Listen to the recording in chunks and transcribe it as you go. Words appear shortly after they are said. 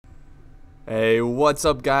Hey, what's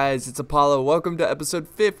up, guys? It's Apollo. Welcome to episode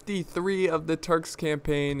 53 of the Turks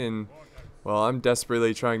campaign, and well, I'm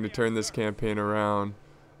desperately trying to turn this campaign around.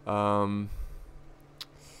 Um,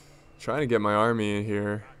 Trying to get my army in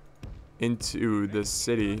here into this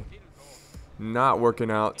city. Not working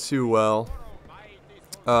out too well.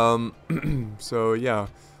 So yeah,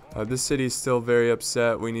 this city is still very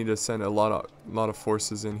upset. We need to send a lot of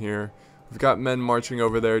forces in here. We've got men marching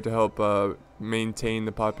over there to help maintain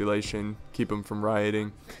the population, keep them from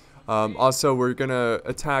rioting. Also, we're gonna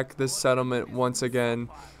attack this settlement once again.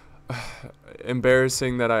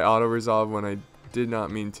 Embarrassing that I auto-resolve when I did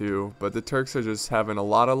not mean to, but the Turks are just having a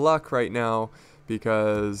lot of luck right now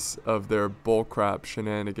because of their bullcrap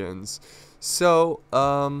shenanigans. So,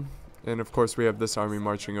 and of course we have this army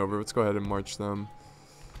marching over. Let's go ahead and march them.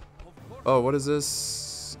 Oh, what is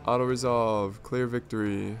this? Auto-resolve. Clear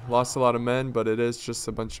victory. Lost a lot of men, but it is just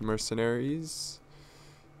a bunch of mercenaries.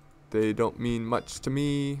 They don't mean much to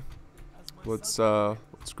me. Let's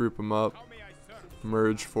group them up.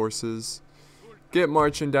 Merge forces. Get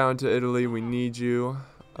marching down to Italy. We need you.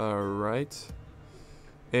 Alright.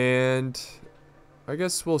 And I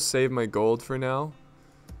guess we'll save my gold for now.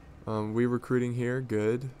 We recruiting here.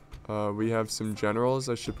 Good. We have some generals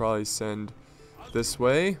I should probably send this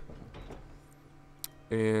way.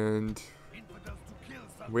 And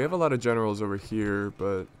we have a lot of generals over here,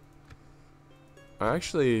 but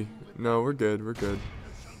actually, no, we're good. We're good.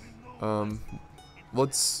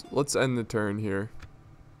 Let's end the turn here.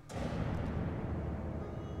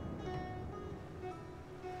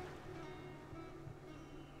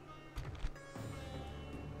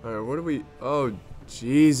 Alright, what do we... Oh,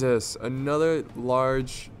 Jesus. Another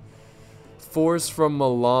large force from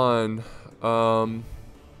Milan.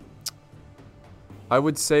 I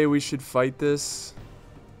would say we should fight this.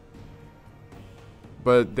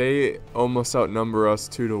 But they almost outnumber us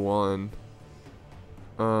 2-1.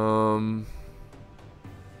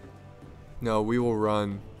 No, we will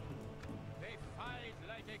run.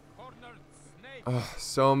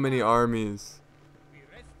 So many armies.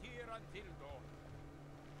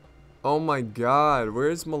 Oh my god,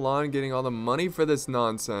 where's Milan getting all the money for this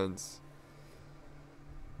nonsense?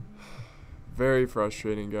 Very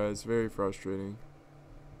frustrating, guys, very frustrating.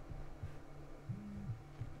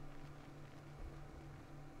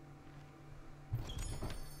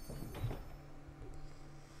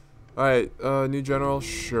 Alright, new general,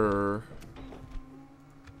 sure.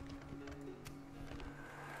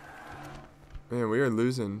 Man, we are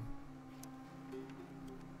losing.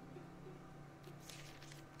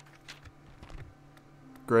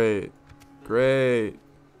 Great. Great.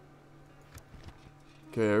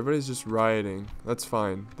 Okay, everybody's just rioting. That's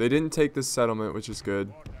fine. They didn't take this settlement, which is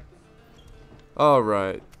good.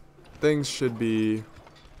 Alright. Things should be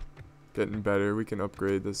getting better. We can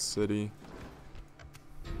upgrade this city.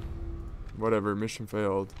 Whatever, mission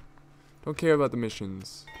failed. Don't care about the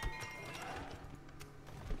missions.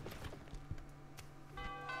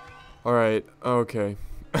 Alright, okay.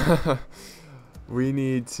 We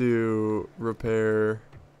need to repair,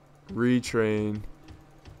 retrain,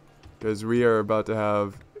 because we are about to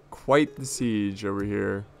have quite the siege over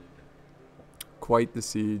here. Quite the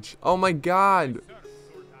siege. Oh my god!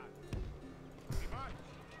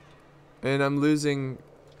 And I'm losing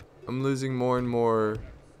more and more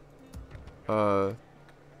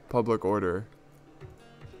public order.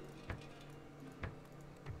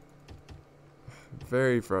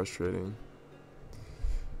 Very frustrating.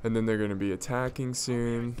 And then they're going to be attacking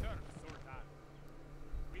soon.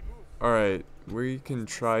 Alright, we can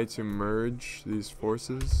try to merge these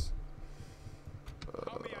forces.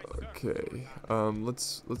 Okay,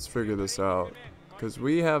 let's figure this out. Because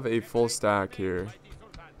we have a full stack here.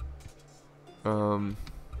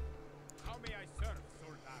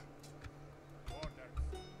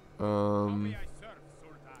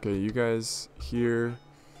 Okay, you guys here.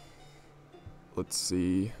 Let's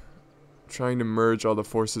see. Trying to merge all the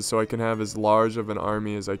forces so I can have as large of an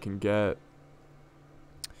army as I can get.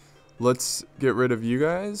 Let's get rid of you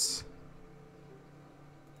guys.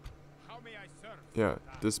 Yeah,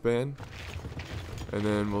 disband. And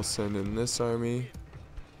then we'll send in this army.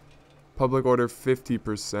 Public order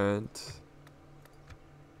 50%.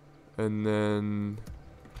 And then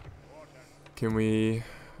can we...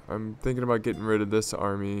 I'm thinking about getting rid of this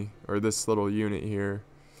army, or this little unit here.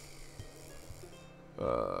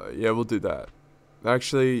 Yeah, we'll do that.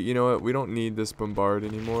 Actually, you know what? We don't need this bombard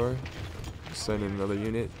anymore. Send in another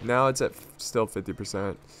unit. Now it's at still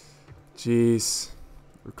 50%. Jeez.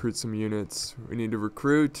 Recruit some units. We need to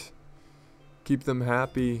recruit. Keep them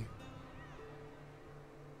happy.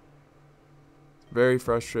 Very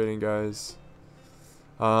frustrating, guys.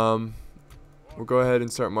 we'll go ahead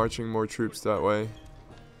and start marching more troops that way.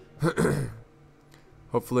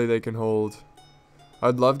 Hopefully they can hold.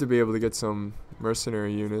 I'd love to be able to get some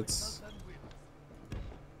mercenary units,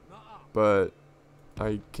 but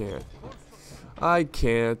I can't. I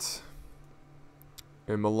can't.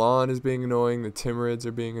 And Milan is being annoying. The Timurids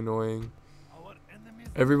are being annoying.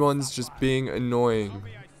 Everyone's just being annoying.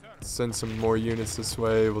 Send some more units this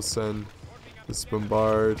way. We'll send this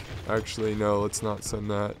bombard. Actually, no, let's not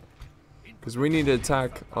send that, because we need to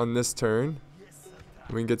attack on this turn.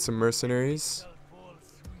 We can get some mercenaries.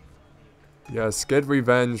 Yes, get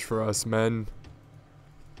revenge for us, men.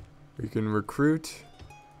 We can recruit,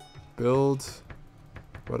 build,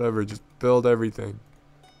 whatever, just build everything.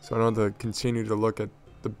 So I don't have to continue to look at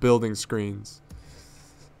the building screens.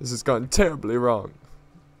 This has gone terribly wrong.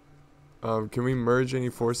 Can we merge any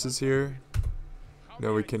forces here?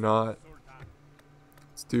 No, we cannot.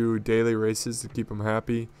 Let's do daily races to keep them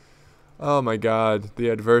happy. Oh my god, the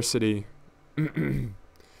adversity.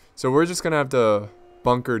 So we're just gonna have to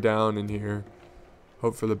bunker down in here.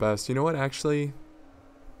 Hope for the best. You know what, actually?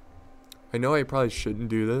 I know I probably shouldn't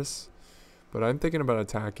do this, but I'm thinking about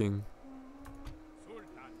attacking.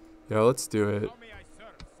 Yeah, let's do it.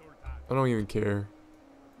 I don't even care.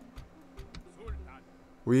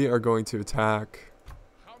 We are going to attack.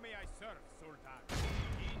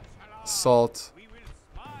 Assault.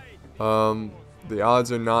 The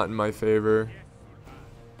odds are not in my favor,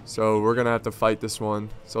 so we're gonna have to fight this one.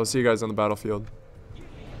 So I'll see you guys on the battlefield.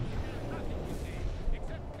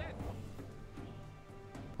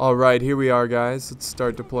 Alright, here we are, guys. Let's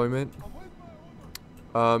start deployment.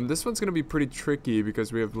 This one's gonna be pretty tricky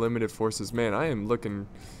because we have limited forces. Man, I am looking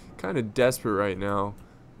kind of desperate right now,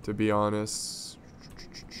 to be honest.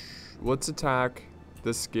 Let's attack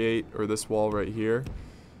this gate or this wall right here,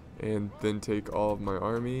 and then take all of my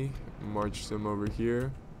army, march them over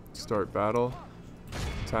here, start battle,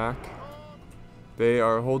 attack. They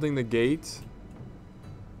are holding the gate.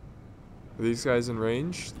 Are these guys in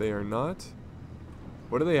range? They are not.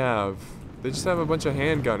 What do they have? They just have a bunch of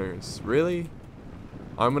handgunners. Really?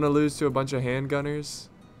 I'm gonna lose to a bunch of handgunners?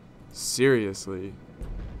 Seriously?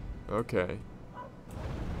 Okay.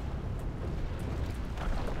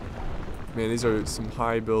 Man, these are some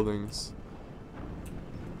high buildings.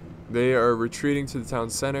 They are retreating to the town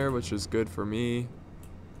center, which is good for me.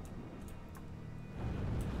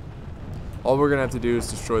 All we're gonna have to do is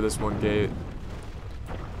destroy this one gate.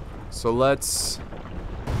 So let's...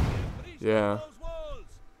 Yeah.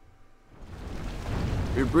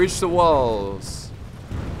 We breached the walls.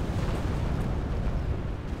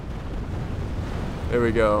 There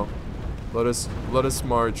we go. Let us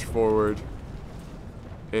march forward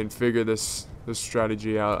and figure this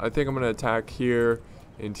strategy out. I think I'm gonna attack here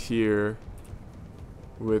and here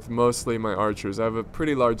with mostly my archers. I have a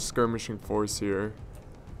pretty large skirmishing force here.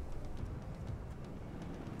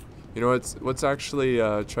 You know, let's actually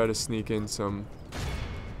try to sneak in some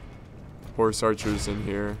horse archers in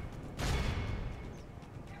here.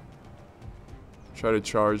 Try to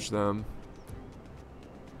charge them.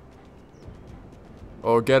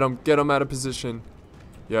 Oh, get them out of position.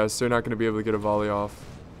 Yes, they're not going to be able to get a volley off.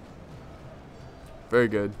 Very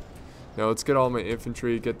good. Now let's get all my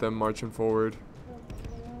infantry, get them marching forward.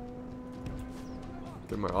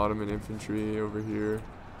 Get my Ottoman infantry over here.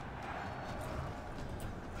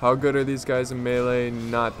 How good are these guys in melee?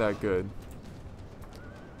 Not that good.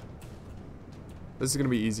 This is going to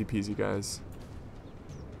be easy peasy, guys.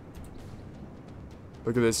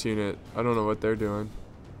 Look at this unit. I don't know what they're doing.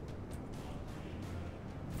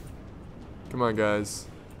 Come on, guys.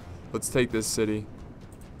 Let's take this city.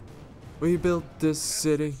 We built this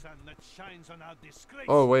city.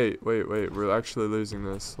 Oh, wait. We're actually losing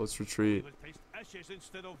this. Let's retreat.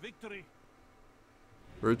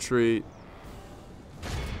 Retreat.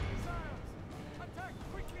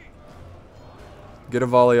 Get a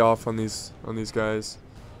volley off on these guys.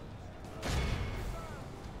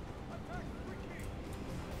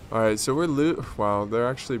 Alright, so we're wow, they're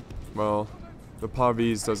actually, well, the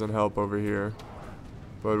Pavis doesn't help over here.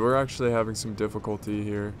 But we're actually having some difficulty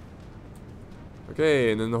here.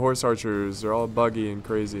 Okay, and then the horse archers, they're all buggy and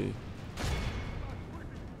crazy.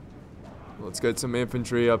 Let's get some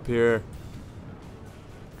infantry up here.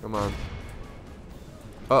 Come on.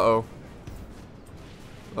 Uh-oh.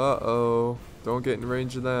 Uh-oh. Don't get in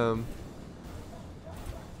range of them.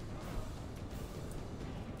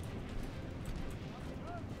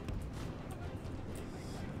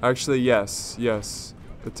 Actually, yes.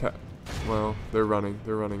 Attack. Well, they're running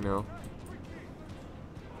now.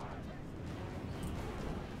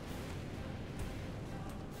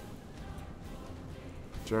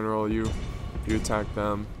 General, you attack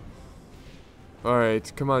them.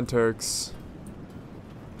 Alright, come on, Turks.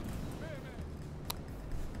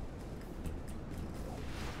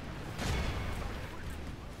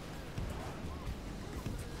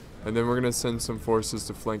 And then we're gonna send some forces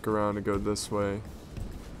to flank around and go this way.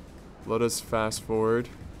 Let us fast forward,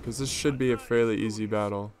 because this should be a fairly easy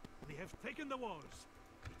battle. We have taken the walls.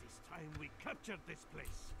 It is time we captured this place.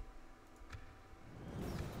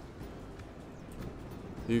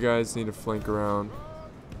 You guys need to flank around.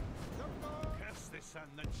 Curse the sun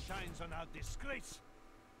that shines on our disgrace.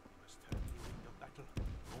 We must turn the wind of battle,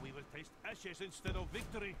 or we will taste ashes instead of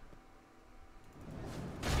victory.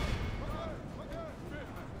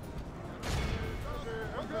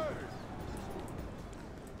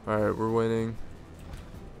 Alright, we're winning.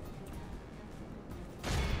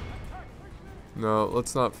 No,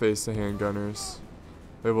 let's not face the handgunners.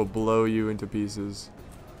 They will blow you into pieces.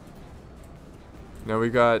 Now we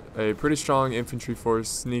got a pretty strong infantry force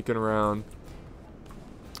sneaking around.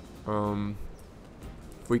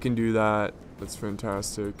 If we can do that, that's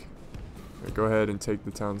fantastic. Right, go ahead and take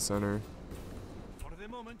the town center. For the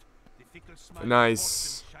moment, the fickle smile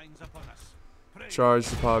Nice. of fortune shines upon us. Pray Charge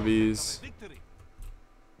the for Pavis. victory.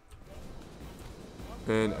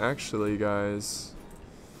 And actually, guys,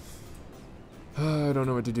 I don't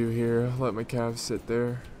know what to do here. Let my calves sit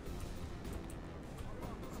there.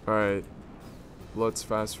 Alright, let's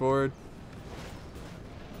fast forward.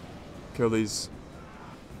 Kill these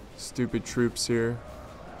stupid troops here.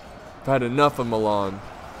 I've had enough of Milan.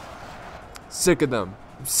 Sick of them.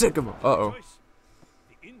 I'm sick of them. Uh-oh.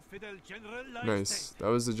 The infidel general lies Nice. dead.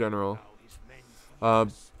 That was the general. Now his men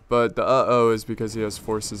flee us. But the uh-oh is because he has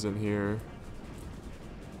forces in here.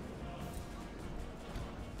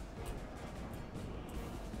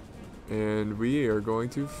 And we are going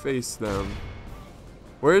to face them.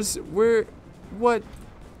 What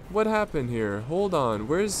happened here? Hold on.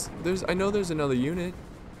 I know there's another unit.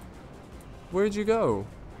 Where'd you go?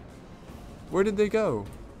 Where did they go?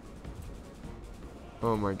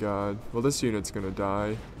 Oh my god. Well, this unit's gonna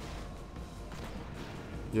die.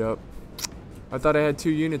 Yep. I thought I had 2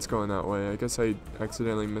 units going that way. I guess I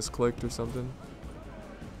accidentally misclicked or something.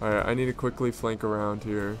 Alright, I need to quickly flank around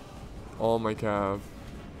here. All my cav.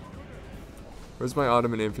 Where's my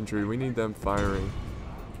Ottoman infantry? We need them firing.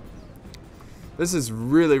 This is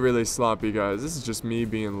really, really sloppy, guys. This is just me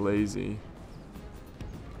being lazy.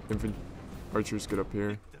 Archers, get up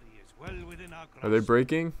here. Victory is well within our Are they grasp.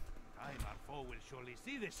 breaking? Time our foe will surely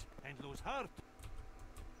see this and lose heart.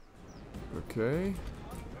 Okay.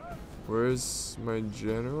 Where's my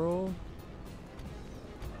general?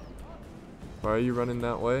 Why are you running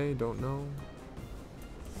that way? Don't know.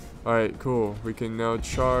 Alright, cool. We can now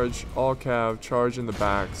charge all cav, charge in the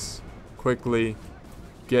backs. Quickly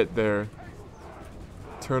get there.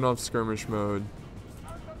 Turn off skirmish mode.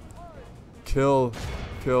 Kill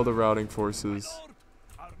the routing forces.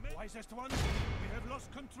 My lord, our wisest one, we have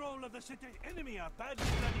lost control of the city. Enemy are badly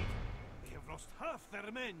bloodied. We have lost half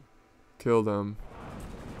their men. Kill them.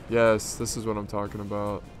 Yes, this is what I'm talking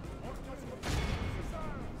about. All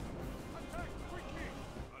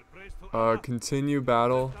praise to Allah. Continue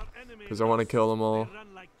battle, because I want to kill them all. They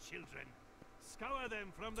run like children. Scour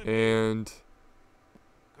them from the And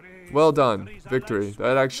Praise well done, praise victory. Allah's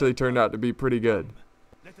That actually turned out to be pretty good,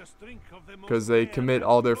 Let us drink of the most because they rare commit and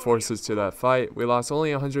all their glorious forces to that fight. We lost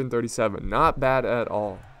only 137. Not bad at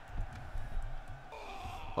all.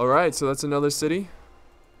 Alright, so that's another city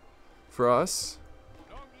for us.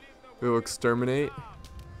 We will exterminate,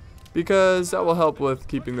 because that will help with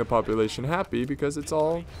keeping the population happy, because it's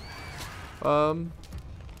all,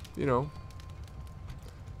 you know,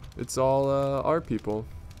 it's all our people.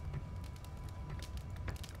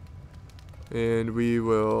 And we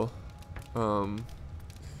will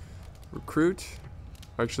recruit.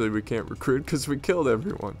 Actually, we can't recruit because we killed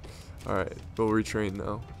everyone. Alright, we'll retrain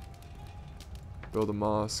though. Build a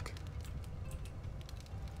mosque.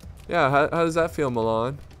 Yeah, how does that feel,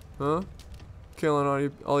 Milan? Huh?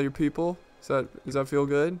 Killing all your people? Does that feel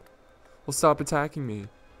good? Well, stop attacking me,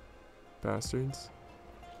 bastards.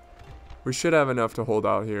 We should have enough to hold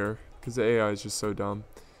out here, because the AI is just so dumb.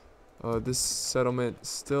 This settlement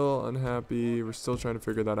still unhappy. We're still trying to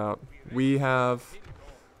figure that out. We have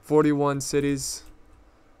 41 cities,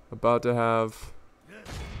 about to have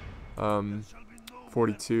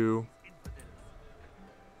 42.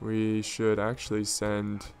 We should actually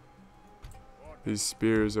send these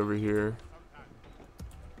spears over here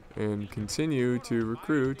and continue to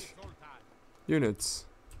recruit units.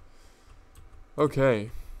 Okay.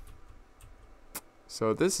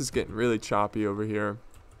 So this is getting really choppy over here.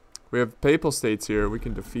 We have papal states here. We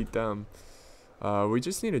can defeat them. We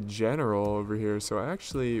just need a general over here. So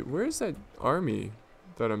actually, where's that army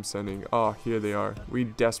that I'm sending? Oh, here they are. We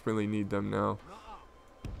desperately need them now.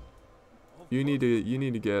 You need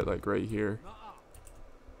to get like right here.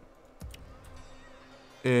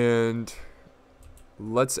 And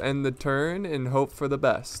let's end the turn and hope for the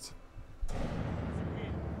best.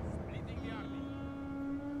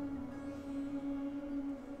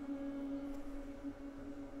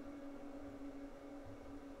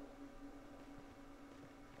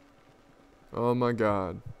 Oh my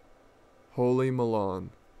god. Holy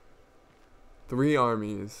Milan. 3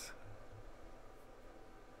 armies.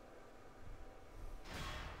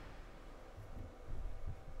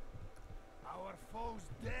 Our foes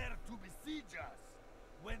dare to besiege us.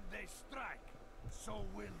 When they strike, so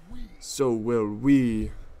will we. So will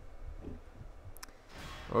we.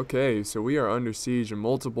 Okay, so we are under siege in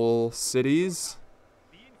multiple cities.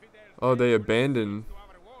 Oh, they abandoned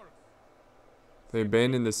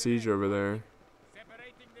the siege over there.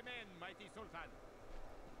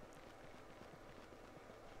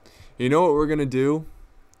 You know what we're gonna do?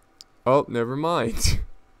 Oh, never mind.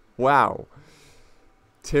 Wow.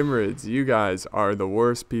 Timurids, you guys are the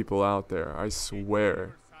worst people out there, I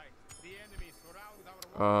swear.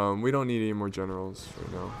 We don't need any more generals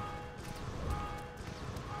right now.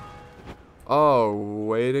 Oh,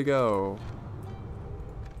 way to go.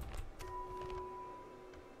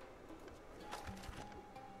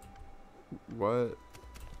 What?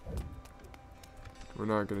 We're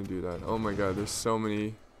not gonna do that. Oh my god, there's so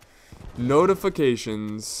many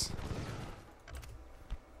notifications.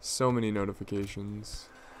 So many notifications.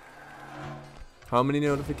 How many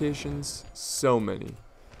notifications? So many.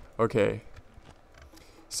 Okay.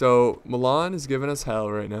 So, Milan is giving us hell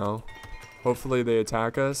right now. Hopefully they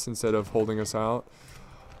attack us instead of holding us out.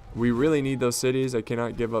 We really need those cities. I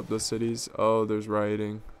cannot give up those cities. Oh, there's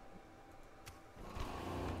rioting.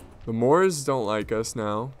 The Moors don't like us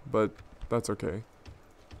now, but that's okay.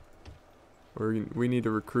 We need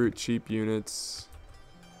to recruit cheap units.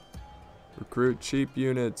 Recruit cheap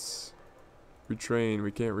units. Retrain.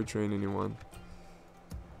 We can't retrain anyone.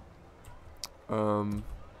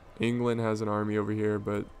 England has an army over here,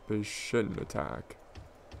 but they shouldn't attack.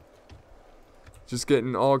 Just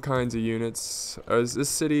getting all kinds of units. Is this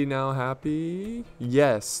city now happy?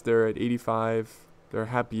 Yes, they're at 85. They're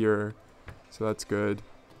happier, so that's good.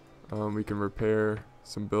 We can repair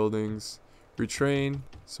some buildings, retrain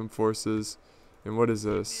some forces, and what is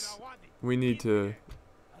this? We need to...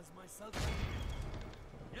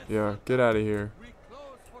 Yeah, get out of here.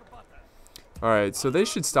 Alright, so they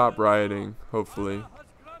should stop rioting, hopefully.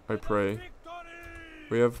 I pray.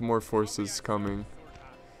 We have more forces coming.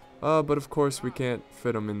 But of course we can't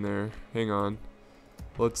fit them in there. Hang on.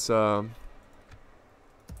 Let's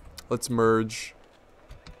merge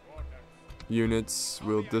units.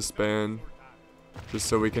 We'll disband just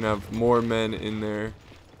so we can have more men in there.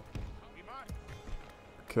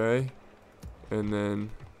 Okay. And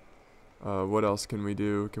then what else can we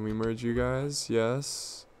do? Can we merge you guys?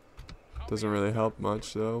 Yes. Doesn't really help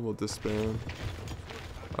much though. We'll disband.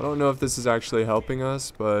 I don't know if this is actually helping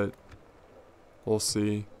us, but we'll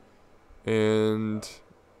see. And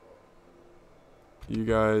you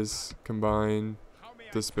guys combine,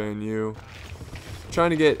 disband you.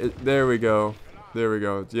 Trying to get it, there we go. There we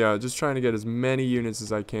go. Yeah, just trying to get as many units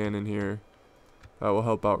as I can in here. That will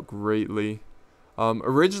help out greatly.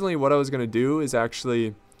 Originally what I was going to do is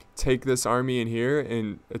actually take this army in here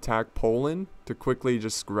and attack Poland to quickly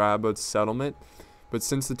just grab a settlement. But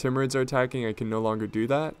since the Timurids are attacking, I can no longer do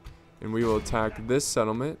that. And we will attack this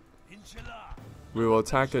settlement. We will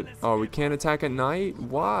attack it. Oh, we can't attack at night?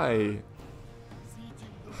 Why?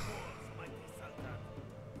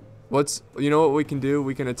 You know what we can do?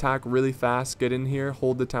 We can attack really fast, get in here,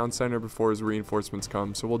 hold the town center before his reinforcements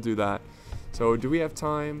come. So we'll do that. So do we have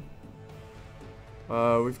time?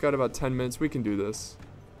 We've got about 10 minutes. We can do this.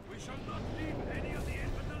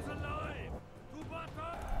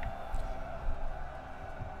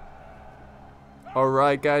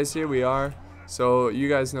 Alright guys, here we are. So you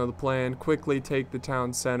guys know the plan. Quickly take the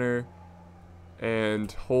town center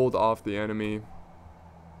and hold off the enemy.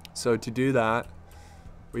 So to do that,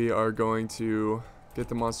 we are going to get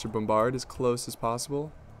the monster bombard as close as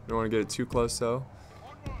possible. Don't want to get it too close though.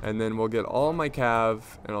 And then we'll get all my cav,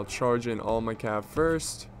 and I'll charge in all my cav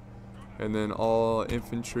first, and then all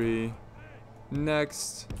infantry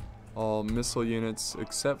next. All missile units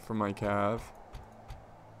except for my cav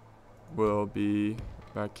will be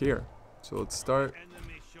back here. So let's start.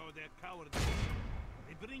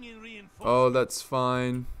 Oh, that's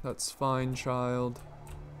fine. That's fine, child.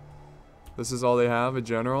 This is all they have, a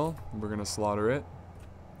general. We're gonna slaughter it.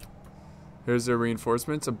 Here's their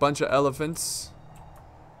reinforcements. A bunch of elephants.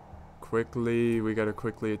 Quickly, we gotta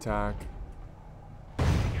quickly attack.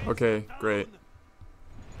 Okay, great.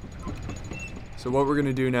 So what we're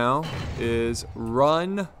gonna do now is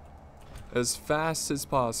run as fast as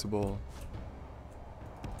possible.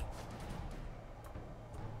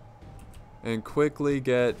 And quickly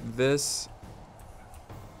get this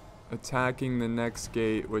attacking the next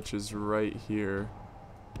gate, which is right here.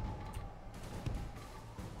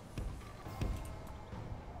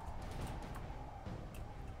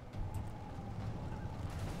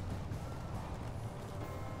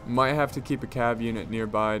 Might have to keep a cav unit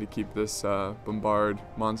nearby to keep this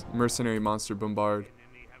mercenary monster bombard.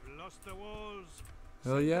 Enemy have lost the walls.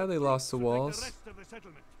 Hell yeah, they lost the Like the walls. rest of the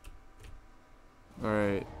settlement.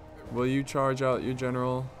 Alright, will you charge out your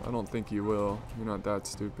general? I don't think you will. You're not that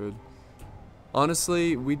stupid.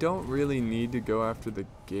 Honestly, we don't really need to go after the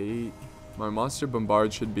gate. My monster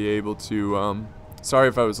bombard should be able to, sorry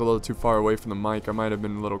if I was a little too far away from the mic. I might have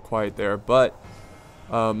been a little quiet there, but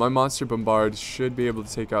my monster bombard should be able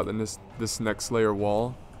to take out this next layer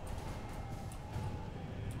wall.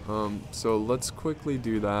 So let's quickly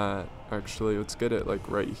do that. Actually, let's get it like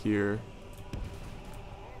right here.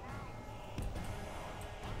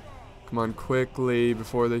 Come on, quickly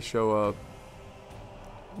before they show up.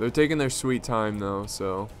 They're taking their sweet time though,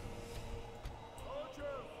 so.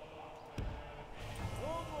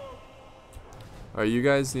 Alright, you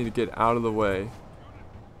guys need to get out of the way.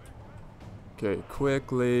 Okay,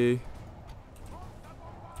 quickly.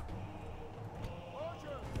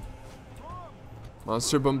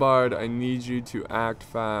 Monster Bombard, I need you to act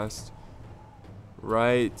fast.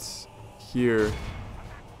 Right here.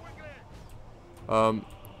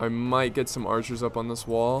 I might get some archers up on this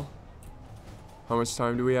wall. How much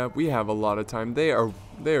time do we have? We have a lot of time. They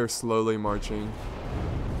are slowly marching.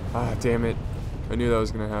 Ah, damn it. I knew that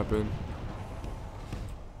was gonna happen.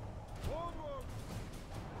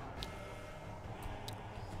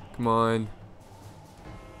 Come on.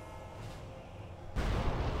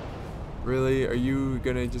 Really? Are you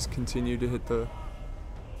gonna just continue to hit the...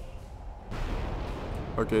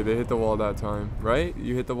 Okay, they hit the wall that time. Right?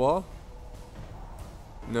 You hit the wall?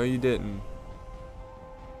 No, you didn't.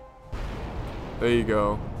 There you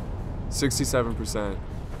go. 67%.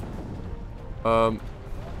 I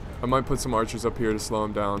might put some archers up here to slow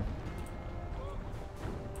him down.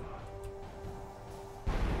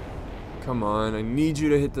 Come on, I need you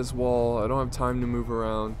to hit this wall. I don't have time to move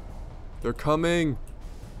around. They're coming.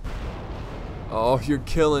 Oh, you're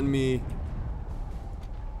killing me.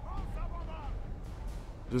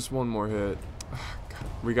 Just one more hit.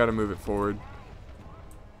 We gotta move it forward.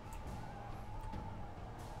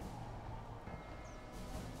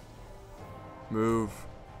 Move.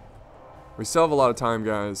 We still have a lot of time,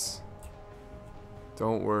 guys.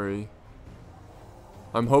 Don't worry.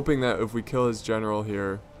 I'm hoping that if we kill his general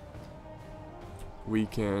here, we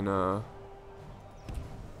can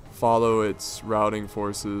follow its routing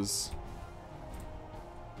forces.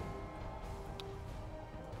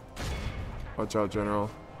 Watch out, general.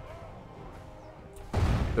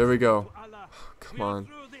 There we go. Come on.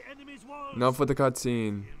 Enough with the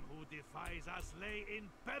cutscene.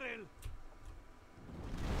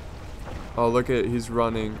 Oh, look at, he's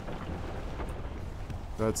running.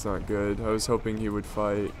 That's not good. I was hoping he would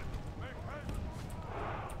fight.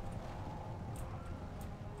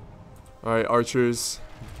 Alright, archers.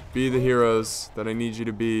 Be the heroes that I need you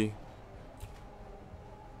to be.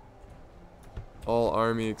 All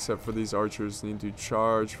army except for these archers need to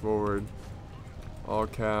charge forward. All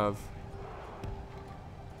cav.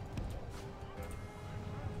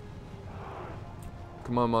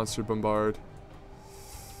 Come on, monster bombard.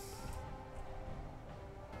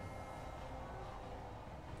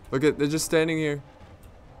 Look at, they're just standing here.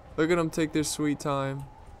 Look at them take their sweet time.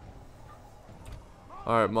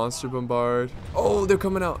 Alright, monster bombard. Oh, they're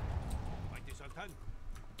coming out. Mighty Sultan,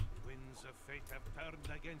 the winds of fate have turned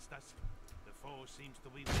against us. The foe seems to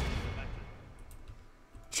be winning the battle.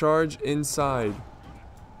 Charge inside.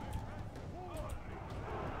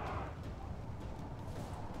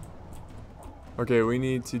 Okay, we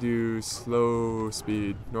need to do slow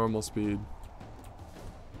speed, normal speed.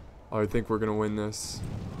 Oh, I think we're gonna win this.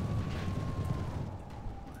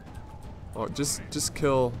 Oh, just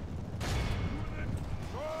kill.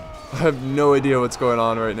 I have no idea what's going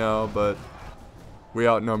on right now, but we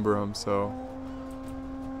outnumber them, so.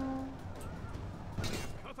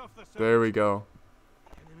 There we go.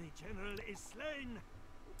 Enemy general is slain.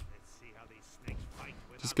 Let's see how these snakes fight.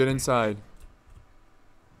 Just get inside.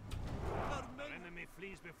 Enemy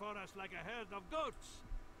flees before us like a herd of goats.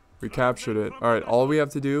 We captured it. Alright, all we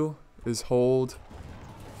have to do is hold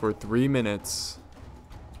for 3 minutes.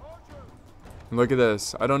 And look at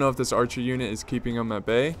this. I don't know if this archer unit is keeping them at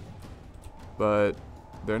bay, but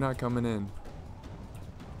they're not coming in.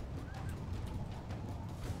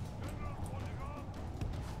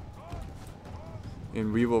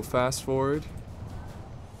 And we will fast forward.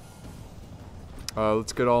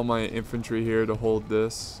 Let's get all my infantry here to hold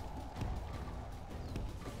this.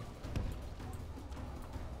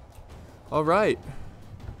 Alright.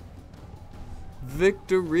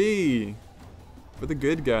 Victory for the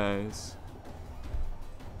good guys.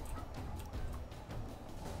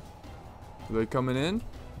 Are they coming in?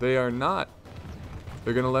 They are not.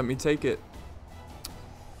 They're gonna let me take it.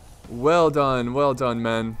 Well done,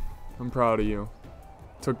 men. I'm proud of you.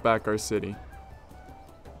 Took back our city.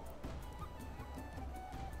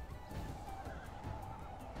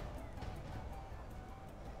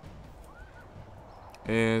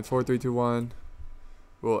 And 4, 3, 2, 1.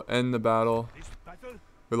 We'll end the battle.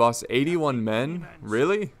 We lost 81 men?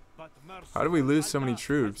 Really? How did we lose so many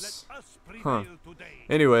troops? Huh.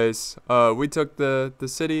 Anyways, we took the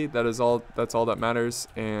city. That's all that matters.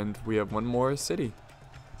 And we have one more city.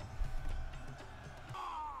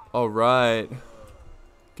 Alright.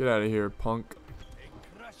 Get out of here, punk.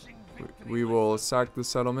 We will sack the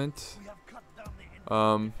settlement.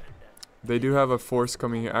 They do have a force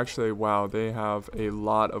coming here. Actually, wow, they have a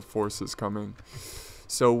lot of forces coming.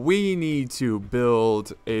 So we need to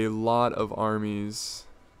build a lot of armies.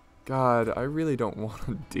 God, I really don't want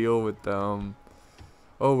to deal with them.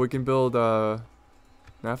 Oh, we can build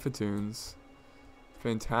Nafatoons.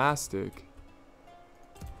 Fantastic.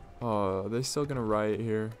 Oh, are they still gonna riot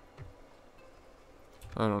here?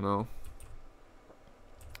 I don't know.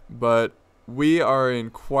 But we are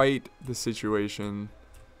in quite the situation.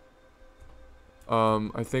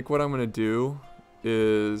 I think what I'm gonna do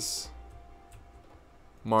is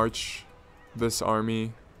march this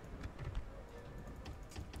army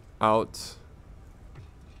out.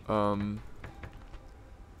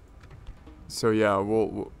 So yeah,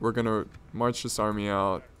 we're gonna march this army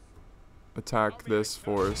out, attack this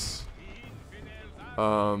force.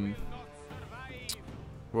 We'll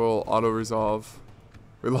auto-resolve.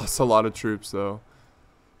 We lost a lot of troops though.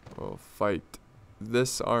 We'll fight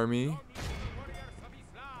this army.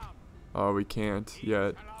 Oh, we can't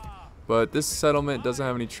yet. But this settlement doesn't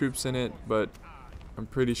have any troops in it, but I'm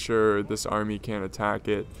pretty sure this army can't attack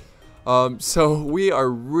it. So we are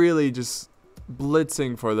really just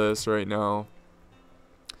blitzing for this right now.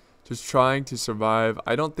 Just trying to survive.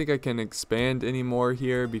 I don't think I can expand anymore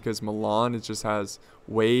here because Milan, it just has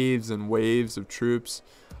waves and waves of troops.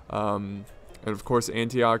 And of course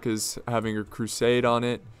Antioch is having a crusade on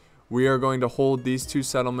it. We are going to hold these two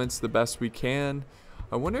settlements the best we can.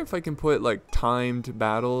 I wonder if I can put like timed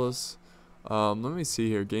battles. Let me see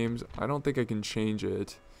here. Games. I don't think I can change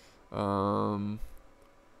it. No.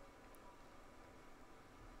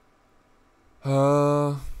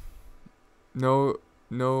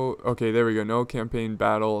 Okay, there we go. No campaign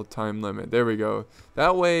battle time limit. There we go.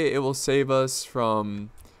 That way it will save us from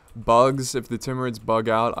bugs. If the Timurids bug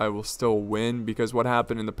out, I will still win, because what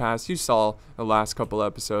happened in the past, you saw the last couple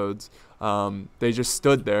episodes, they just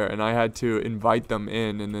stood there and I had to invite them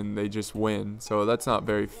in and then they just win. So that's not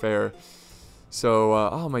very fair. So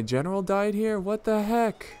oh, my general died here. What the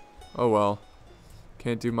heck? Oh well,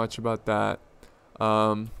 can't do much about that.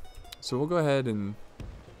 So we'll go ahead and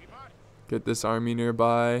get this army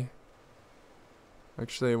nearby.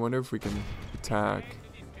 Actually, I wonder if we can attack.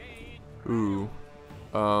 Ooh.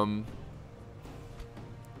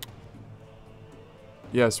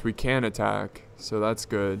 Yes, we can attack, so that's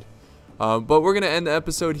good. But we're gonna end the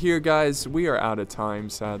episode here, guys. We are out of time,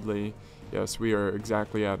 sadly. Yes, we are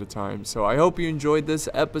exactly out of time. So I hope you enjoyed this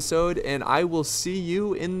episode, and I will see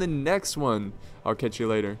you in the next one. I'll catch you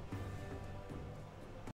later.